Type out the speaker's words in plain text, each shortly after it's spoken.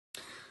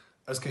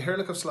As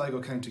Cathaoirleach of Sligo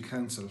County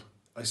Council,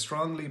 I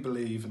strongly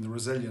believe in the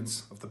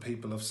resilience of the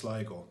people of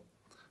Sligo,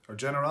 our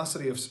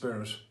generosity of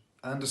spirit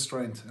and the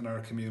strength in our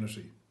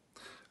community,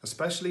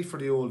 especially for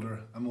the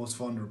older and most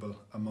vulnerable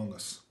among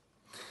us.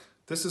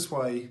 This is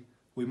why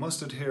we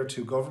must adhere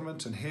to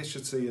government and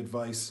HSE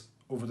advice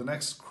over the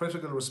next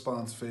critical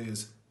response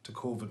phase to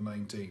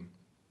COVID-19.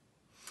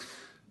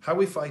 How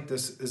we fight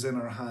this is in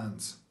our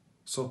hands,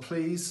 so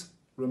please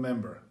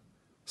remember,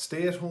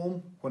 stay at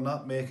home when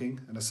not making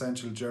an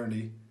essential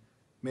journey,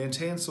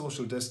 maintain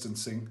social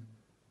distancing,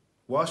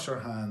 wash our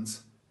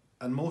hands,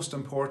 and most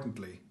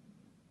importantly,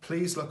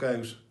 please look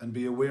out and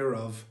be aware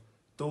of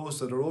those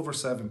that are over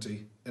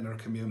 70 in our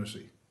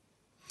community.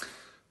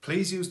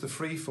 Please use the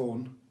free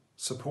phone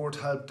support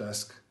help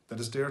desk that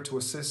is there to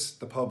assist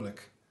the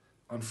public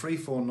on free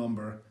phone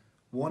number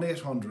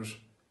 1800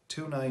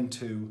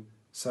 292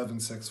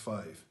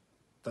 765.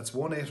 That's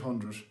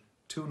 1800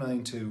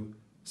 292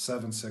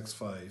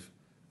 765,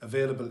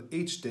 available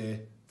each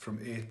day from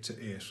 8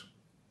 to 8.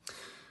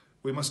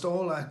 We must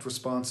all act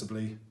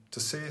responsibly to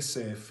stay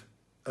safe,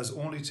 as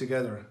only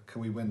together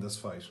can we win this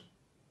fight.